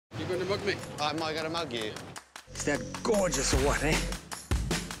going to mug me? Am I going to mug you? Is that gorgeous or what, eh?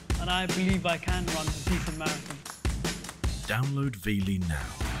 And I believe I can run a decent marathon. Download Veely now.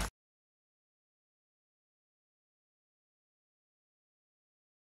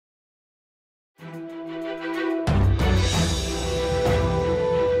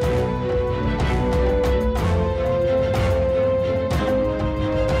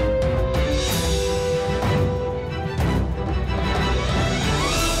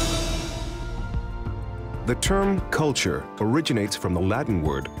 The term culture originates from the Latin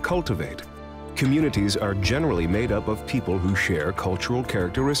word cultivate. Communities are generally made up of people who share cultural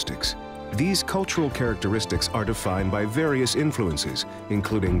characteristics. These cultural characteristics are defined by various influences,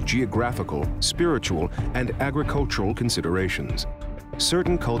 including geographical, spiritual, and agricultural considerations.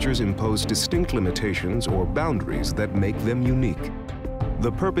 Certain cultures impose distinct limitations or boundaries that make them unique.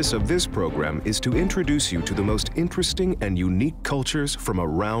 The purpose of this program is to introduce you to the most interesting and unique cultures from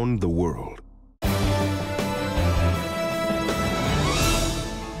around the world.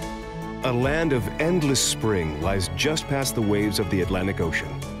 A land of endless spring lies just past the waves of the Atlantic Ocean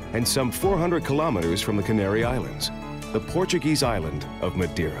and some 400 kilometers from the Canary Islands, the Portuguese island of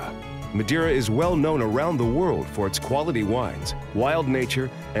Madeira. Madeira is well known around the world for its quality wines, wild nature,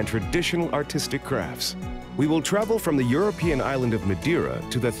 and traditional artistic crafts. We will travel from the European island of Madeira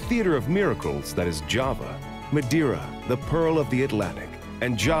to the theater of miracles that is Java. Madeira, the pearl of the Atlantic,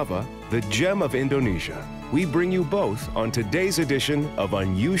 and Java, the gem of Indonesia. We bring you both on today's edition of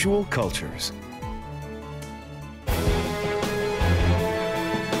Unusual Cultures.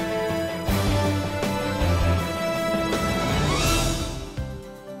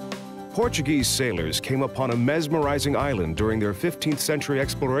 Portuguese sailors came upon a mesmerizing island during their 15th century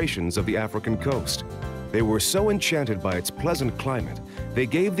explorations of the African coast. They were so enchanted by its pleasant climate, they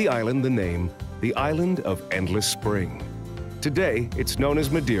gave the island the name, the Island of Endless Spring. Today, it's known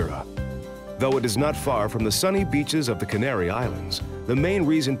as Madeira. Though it is not far from the sunny beaches of the Canary Islands, the main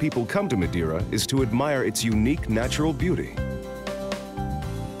reason people come to Madeira is to admire its unique natural beauty.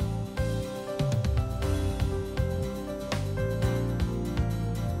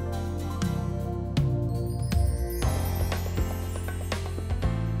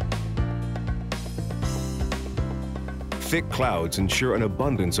 Thick clouds ensure an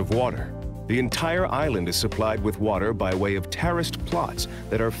abundance of water. The entire island is supplied with water by way of terraced plots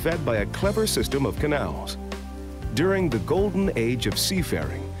that are fed by a clever system of canals. During the golden age of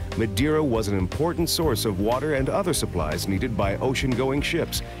seafaring, Madeira was an important source of water and other supplies needed by ocean-going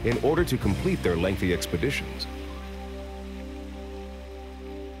ships in order to complete their lengthy expeditions.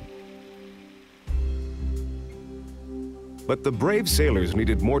 But the brave sailors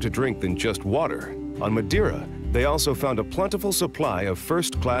needed more to drink than just water. On Madeira, they also found a plentiful supply of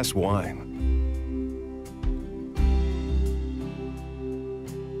first-class wine.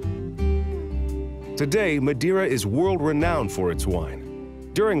 Today, Madeira is world-renowned for its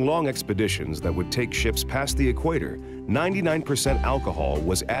wine. During long expeditions that would take ships past the equator, 99% alcohol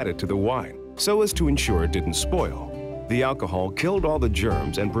was added to the wine, so as to ensure it didn't spoil. The alcohol killed all the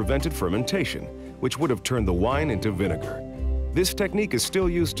germs and prevented fermentation, which would have turned the wine into vinegar. This technique is still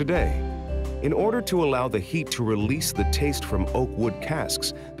used today. In order to allow the heat to release the taste from oak wood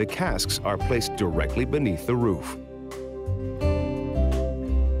casks, the casks are placed directly beneath the roof.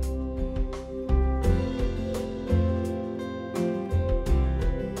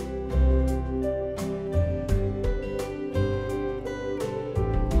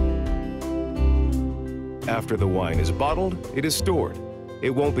 After the wine is bottled, it is stored. It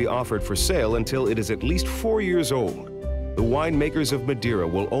won't be offered for sale until it is at least 4 years old. The winemakers of Madeira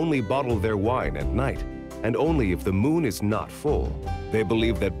will only bottle their wine at night, and only if the moon is not full. They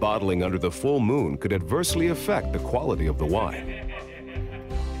believe that bottling under the full moon could adversely affect the quality of the wine.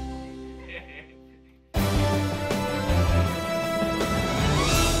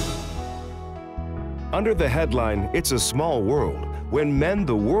 Under the headline, "It's a Small World," when men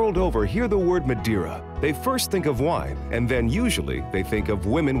the world over hear the word Madeira, they first think of wine, and then usually they think of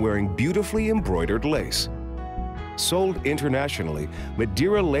women wearing beautifully embroidered lace. Sold internationally,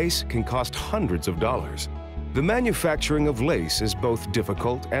 Madeira lace can cost hundreds of dollars. The manufacturing of lace is both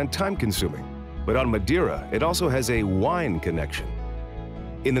difficult and time-consuming, but on Madeira, it also has a wine connection.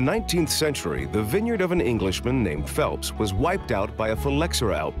 In the 19th century, the vineyard of an Englishman named Phelps was wiped out by a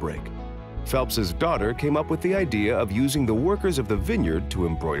phylloxera outbreak. Phelps's daughter came up with the idea of using the workers of the vineyard to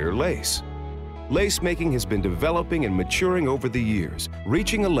embroider lace. Lace making has been developing and maturing over the years,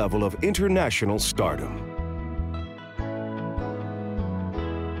 reaching a level of international stardom.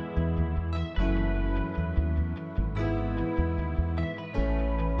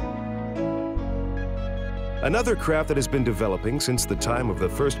 Another craft that has been developing since the time of the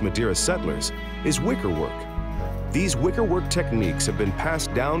first Madeira settlers is wickerwork. These wickerwork techniques have been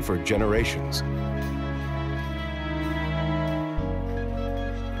passed down for generations.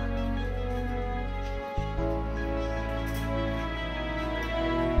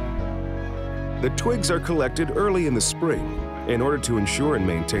 The twigs are collected early in the spring. In order to ensure and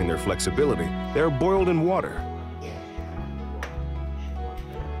maintain their flexibility, they are boiled in water.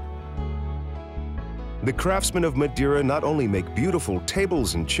 The craftsmen of Madeira not only make beautiful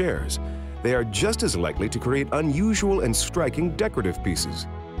tables and chairs, they are just as likely to create unusual and striking decorative pieces.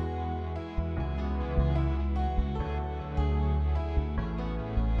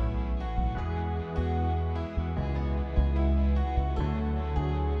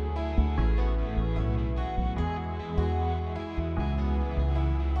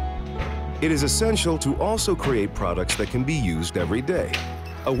 It is essential to also create products that can be used every day.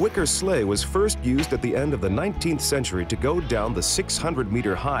 A wicker sleigh was first used at the end of the 19th century to go down the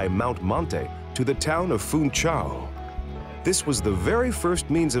 600-meter-high Mount Monte to the town of Funchal. This was the very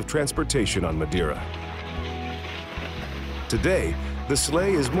first means of transportation on Madeira. Today, the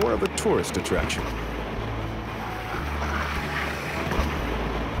sleigh is more of a tourist attraction.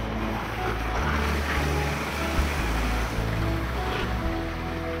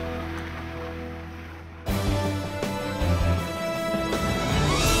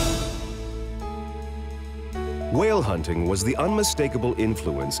 Whale hunting was the unmistakable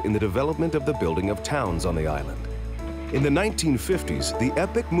influence in the development of the building of towns on the island. In the 1950s, the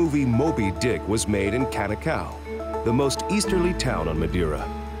epic movie Moby Dick was made in Canacao, the most easterly town on Madeira.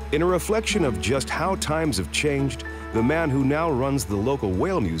 In a reflection of just how times have changed, the man who now runs the local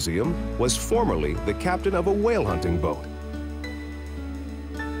whale museum was formerly the captain of a whale hunting boat.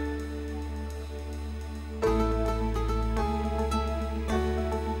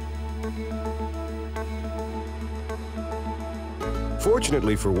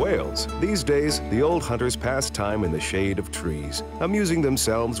 Fortunately for whales, these days the old hunters pass time in the shade of trees, amusing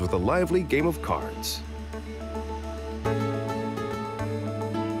themselves with a lively game of cards.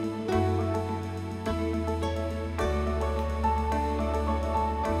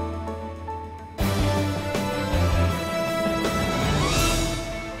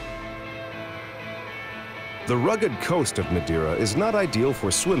 The rugged coast of Madeira is not ideal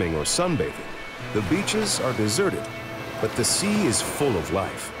for swimming or sunbathing. The beaches are deserted, but the sea is full of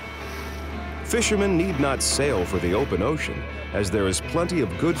life. Fishermen need not sail for the open ocean, as there is plenty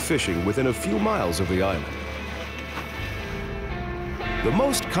of good fishing within a few miles of the island. The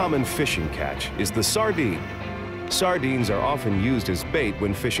most common fishing catch is the sardine. Sardines are often used as bait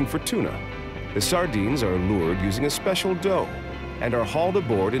when fishing for tuna. The sardines are lured using a special dough and are hauled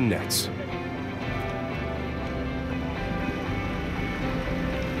aboard in nets.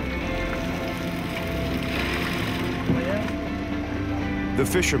 The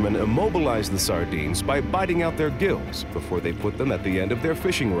fishermen immobilize the sardines by biting out their gills before they put them at the end of their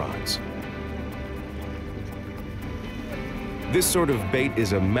fishing rods. This sort of bait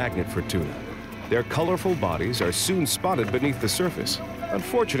is a magnet for tuna. Their colorful bodies are soon spotted beneath the surface.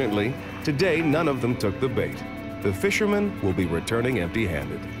 Unfortunately, today none of them took the bait. The fishermen will be returning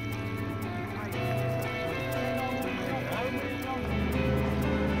empty-handed.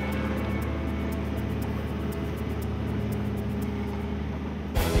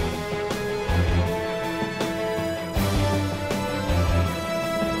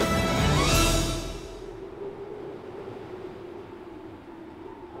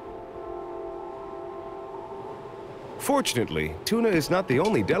 Fortunately, tuna is not the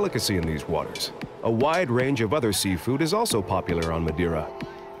only delicacy in these waters. A wide range of other seafood is also popular on Madeira.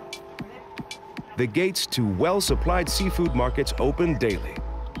 The gates to well-supplied seafood markets open daily.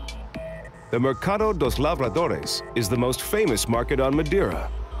 The Mercado dos Lavradores is the most famous market on Madeira.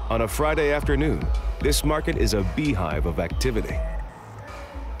 On a Friday afternoon, this market is a beehive of activity.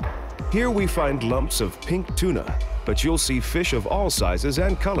 Here we find lumps of pink tuna, but you'll see fish of all sizes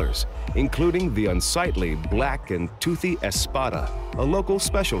and colors, including the unsightly black and toothy espada, a local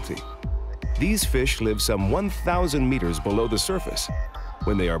specialty. These fish live some 1,000 meters below the surface.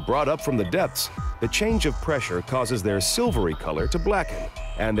 When they are brought up from the depths, the change of pressure causes their silvery color to blacken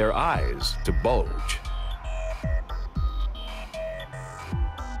and their eyes to bulge.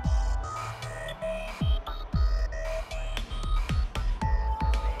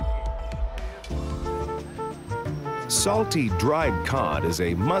 Salty dried cod is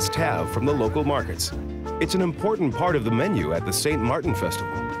a must-have from the local markets. It's an important part of the menu at the St. Martin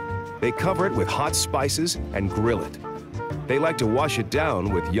Festival. They cover it with hot spices and grill it. They like to wash it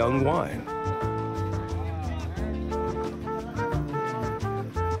down with young wine.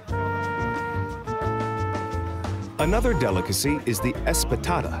 Another delicacy is the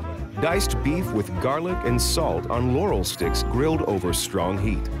espetada, diced beef with garlic and salt on laurel sticks grilled over strong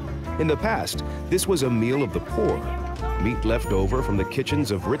heat. In the past, this was a meal of the poor. Meat left over from the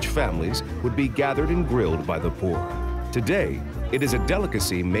kitchens of rich families would be gathered and grilled by the poor. Today, it is a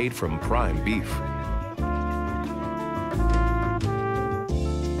delicacy made from prime beef.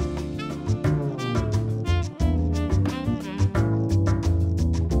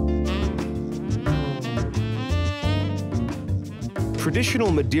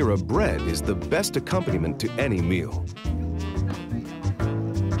 Traditional Madeira bread is the best accompaniment to any meal.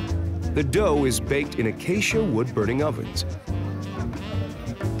 The dough is baked in acacia wood-burning ovens.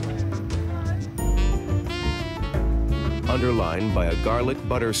 Underlined by a garlic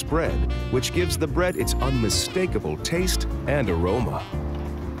butter spread, which gives the bread its unmistakable taste and aroma.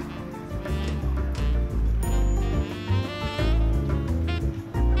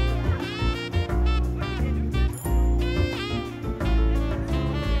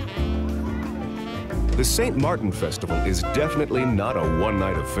 The St. Martin Festival is definitely not a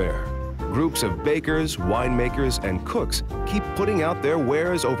one-night affair. Groups of bakers, winemakers, and cooks keep putting out their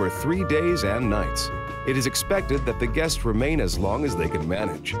wares over 3 days and nights. It is expected that the guests remain as long as they can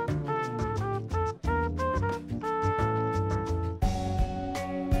manage.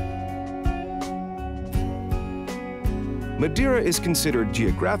 Madeira is considered,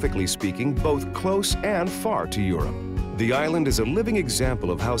 geographically speaking, both close and far to Europe. The island is a living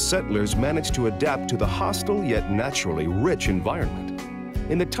example of how settlers managed to adapt to the hostile yet naturally rich environment.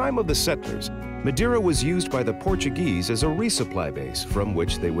 In the time of the settlers, Madeira was used by the Portuguese as a resupply base from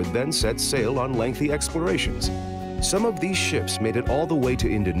which they would then set sail on lengthy explorations. Some of these ships made it all the way to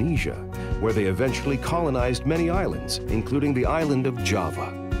Indonesia, where they eventually colonized many islands, including the island of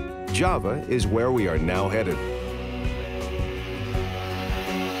Java. Java is where we are now headed.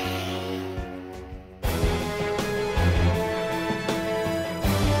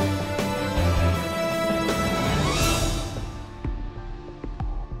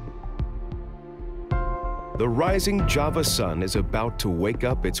 The rising Java sun is about to wake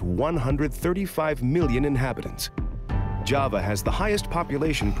up its 135 million inhabitants. Java has the highest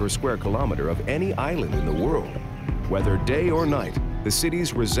population per square kilometer of any island in the world. Whether day or night, the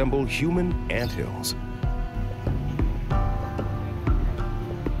cities resemble human anthills.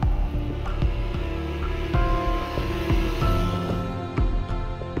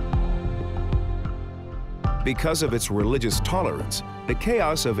 Because of its religious tolerance, the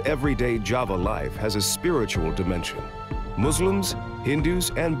chaos of everyday Java life has a spiritual dimension. Muslims,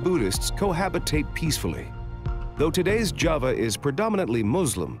 Hindus, and Buddhists cohabitate peacefully. Though today's Java is predominantly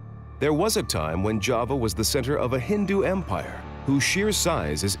Muslim, there was a time when Java was the center of a Hindu empire, whose sheer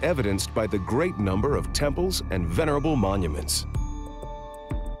size is evidenced by the great number of temples and venerable monuments.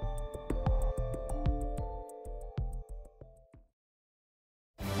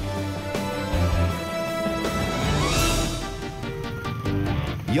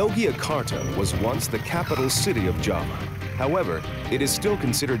 Yogyakarta was once the capital city of Java. However, it is still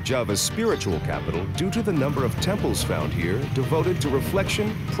considered Java's spiritual capital due to the number of temples found here devoted to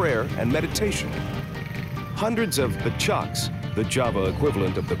reflection, prayer, and meditation. Hundreds of bachaks, the Java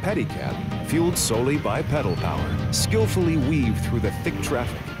equivalent of the pedicab, fueled solely by pedal power, skillfully weave through the thick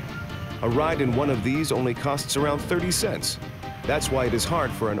traffic. A ride in one of these only costs around 30 cents. That's why it is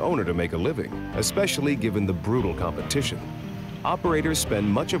hard for an owner to make a living, especially given the brutal competition. Operators spend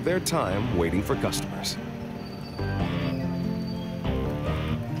much of their time waiting for customers.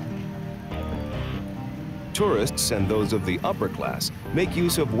 Tourists and those of the upper class make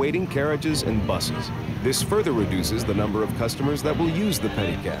use of waiting carriages and buses. This further reduces the number of customers that will use the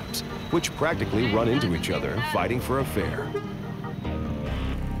pedicabs, which practically run into each other, fighting for a fare.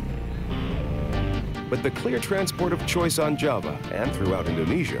 But the clear transport of choice on Java and throughout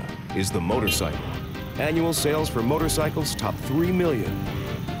Indonesia is the motorcycle. Annual sales for motorcycles top 3 million.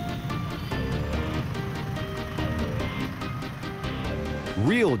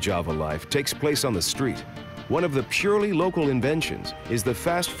 Real Java life takes place on the street. One of the purely local inventions is the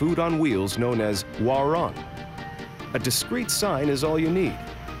fast food on wheels known as warung. A discreet sign is all you need.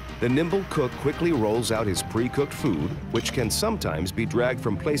 The nimble cook quickly rolls out his pre-cooked food, which can sometimes be dragged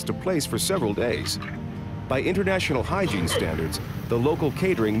from place to place for several days. By international hygiene standards, the local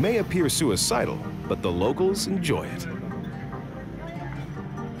catering may appear suicidal, but the locals enjoy it.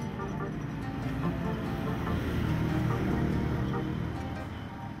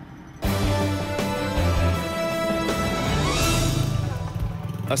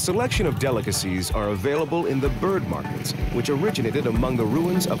 A selection of delicacies are available in the bird markets, which originated among the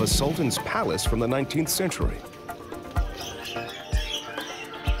ruins of a sultan's palace from the 19th century.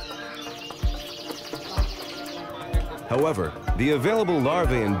 However, the available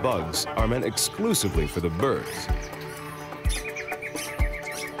larvae and bugs are meant exclusively for the birds.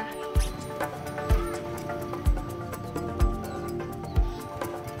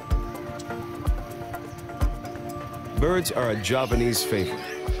 Birds are a Javanese favorite.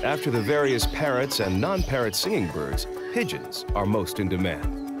 After the various parrots and non-parrot singing birds, pigeons are most in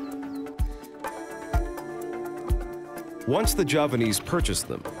demand. Once the Javanese purchase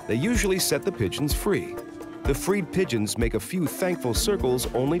them, they usually set the pigeons free. The freed pigeons make a few thankful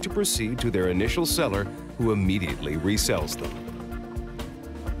circles only to proceed to their initial seller, who immediately resells them.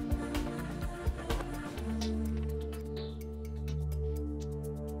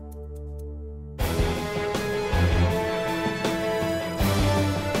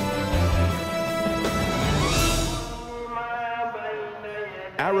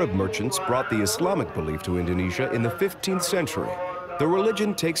 Arab merchants brought the Islamic belief to Indonesia in the 15th century. The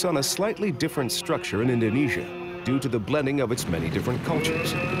religion takes on a slightly different structure in Indonesia due to the blending of its many different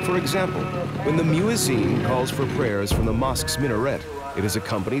cultures. For example, when the muezzin calls for prayers from the mosque's minaret, it is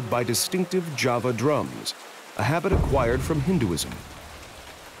accompanied by distinctive Java drums, a habit acquired from Hinduism.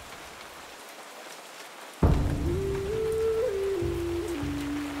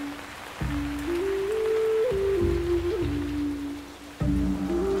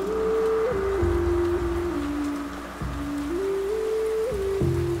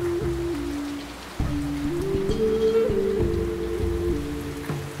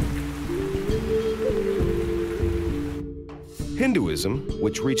 Hinduism,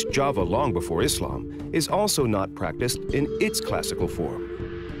 which reached Java long before Islam, is also not practiced in its classical form.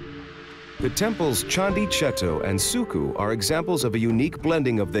 The temples Candi Cheto and Suku are examples of a unique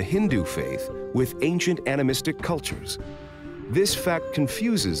blending of the Hindu faith with ancient animistic cultures. This fact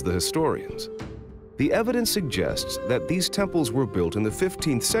confuses the historians. The evidence suggests that these temples were built in the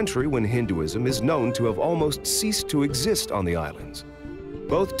 15th century when Hinduism is known to have almost ceased to exist on the islands.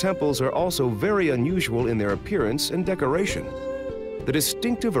 Both temples are also very unusual in their appearance and decoration. The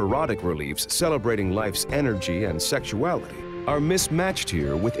distinctive erotic reliefs celebrating life's energy and sexuality are mismatched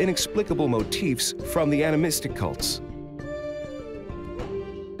here with inexplicable motifs from the animistic cults.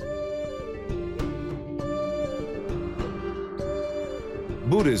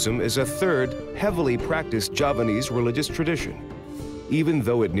 Buddhism is a third, heavily practiced Javanese religious tradition. Even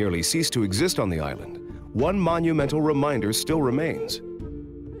though it nearly ceased to exist on the island, one monumental reminder still remains.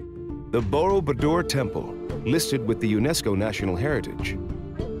 The Borobudur Temple, listed with the UNESCO National Heritage.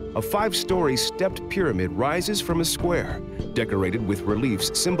 A 5-story stepped pyramid rises from a square, decorated with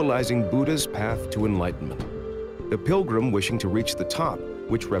reliefs symbolizing Buddha's path to enlightenment. The pilgrim wishing to reach the top,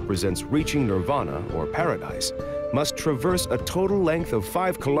 which represents reaching nirvana or paradise, must traverse a total length of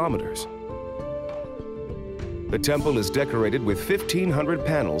 5 kilometers. The temple is decorated with 1,500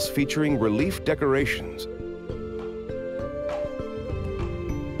 panels featuring relief decorations.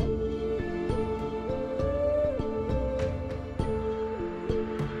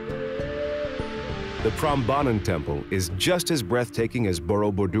 The Prambanan Temple is just as breathtaking as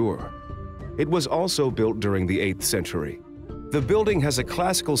Borobudur. It was also built during the 8th century. The building has a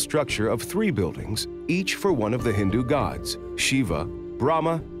classical structure of 3 buildings, each for one of the Hindu gods, Shiva,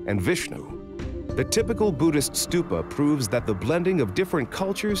 Brahma, and Vishnu. The typical Buddhist stupa proves that the blending of different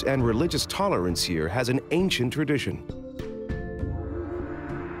cultures and religious tolerance here has an ancient tradition.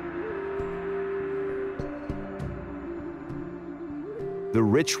 The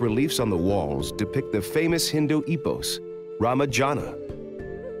rich reliefs on the walls depict the famous Hindu epos, Ramajana.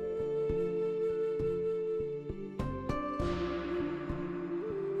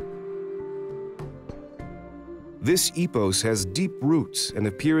 This epos has deep roots and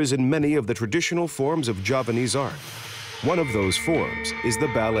appears in many of the traditional forms of Javanese art. One of those forms is the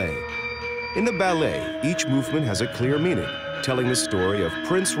ballet. In the ballet, each movement has a clear meaning, telling the story of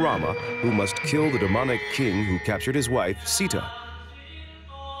Prince Rama, who must kill the demonic king who captured his wife, Sita.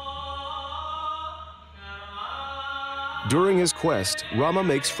 During his quest, Rama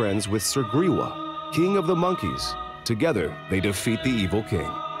makes friends with Sugriva, king of the monkeys. Together, they defeat the evil king.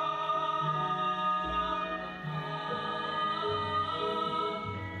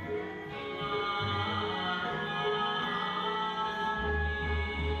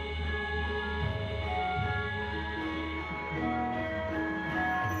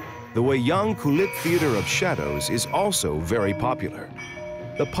 The Wayang Kulit Theater of Shadows is also very popular.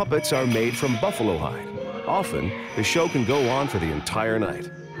 The puppets are made from buffalo hide. Often, the show can go on for the entire night.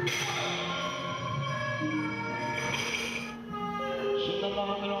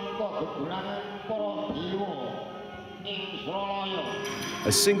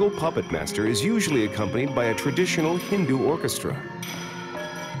 A single puppet master is usually accompanied by a traditional Hindu orchestra.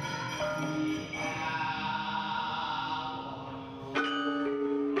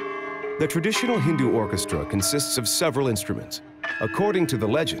 The traditional Hindu orchestra consists of several instruments. According to the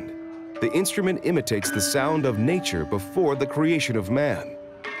legend, the instrument imitates the sound of nature before the creation of man.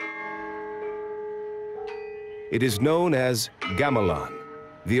 It is known as gamelan,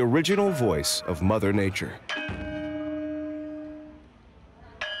 the original voice of Mother Nature.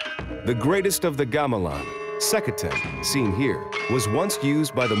 The greatest of the gamelan, seketen, seen here, was once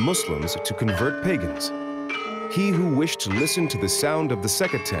used by the Muslims to convert pagans. He who wished to listen to the sound of the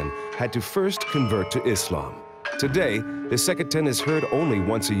seketen had to first convert to Islam. Today, the seketen is heard only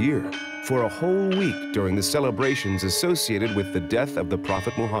once a year, for a whole week during the celebrations associated with the death of the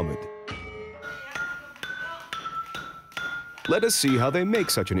Prophet Muhammad. Let us see how they make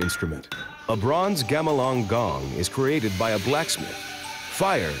such an instrument. A bronze gamelan gong is created by a blacksmith.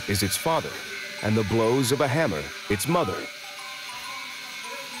 Fire is its father, and the blows of a hammer its mother.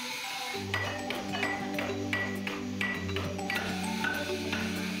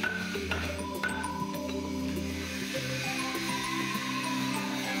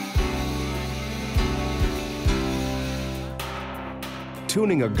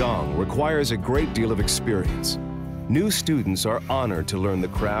 Tuning a gong requires a great deal of experience. New students are honored to learn the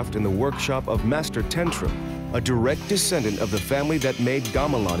craft in the workshop of Master Tentram, a direct descendant of the family that made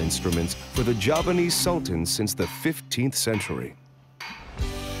gamelan instruments for the Javanese sultans since the 15th century.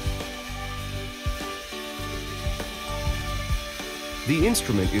 The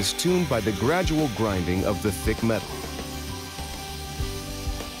instrument is tuned by the gradual grinding of the thick metal.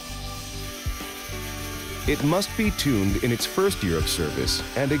 It must be tuned in its first year of service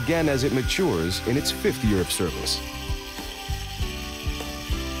and again as it matures in its 5th year of service.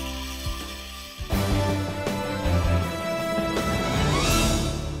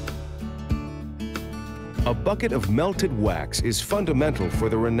 A bucket of melted wax is fundamental for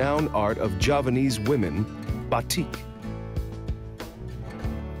the renowned art of Javanese women, batik.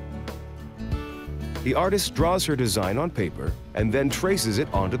 The artist draws her design on paper and then traces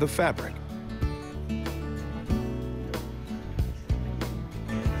it onto the fabric.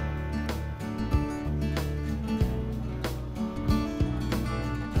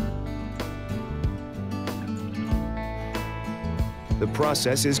 The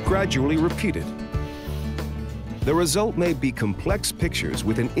process is gradually repeated. The result may be complex pictures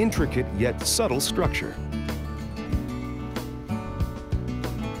with an intricate yet subtle structure.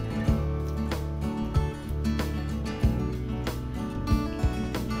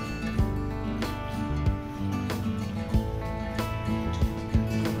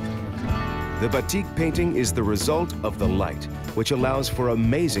 The batik painting is the result of the light, which allows for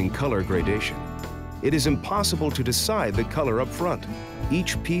amazing color gradation. It is impossible to decide the color up front.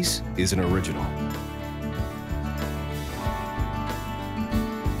 Each piece is an original.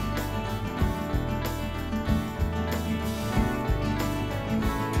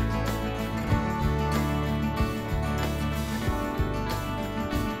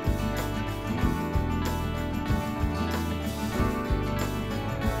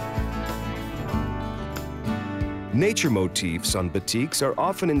 Nature motifs on batiks are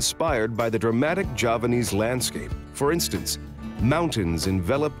often inspired by the dramatic Javanese landscape. For instance, mountains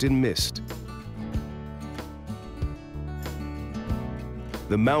enveloped in mist.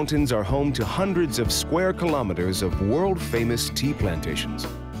 The mountains are home to hundreds of square kilometers of world-famous tea plantations.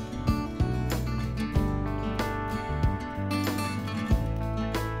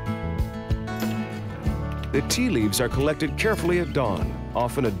 The tea leaves are collected carefully at dawn,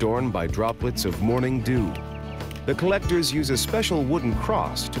 often adorned by droplets of morning dew. The collectors use a special wooden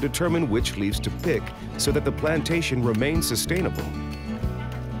cross to determine which leaves to pick so that the plantation remains sustainable.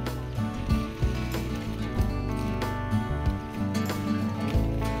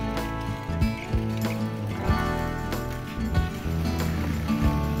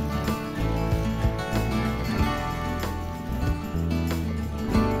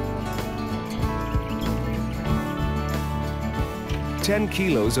 "10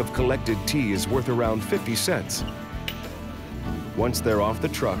 kilos of collected tea is worth around 50 cents. Once they're off the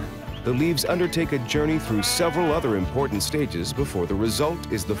truck, the leaves undertake a journey through several other important stages before the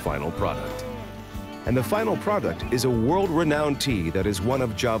result is the final product. And the final product is a world-renowned tea that is one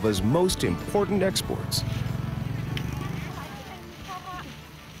of Java's most important exports.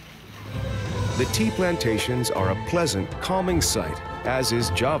 The tea plantations are a pleasant, calming sight, as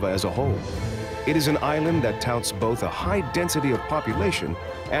is Java as a whole. It is an island that touts both a high density of population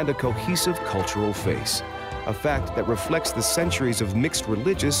and a cohesive cultural face, a fact that reflects the centuries of mixed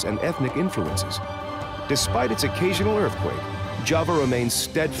religious and ethnic influences. Despite its occasional earthquake, Java remains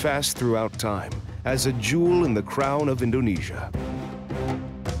steadfast throughout time, as a jewel in the crown of Indonesia.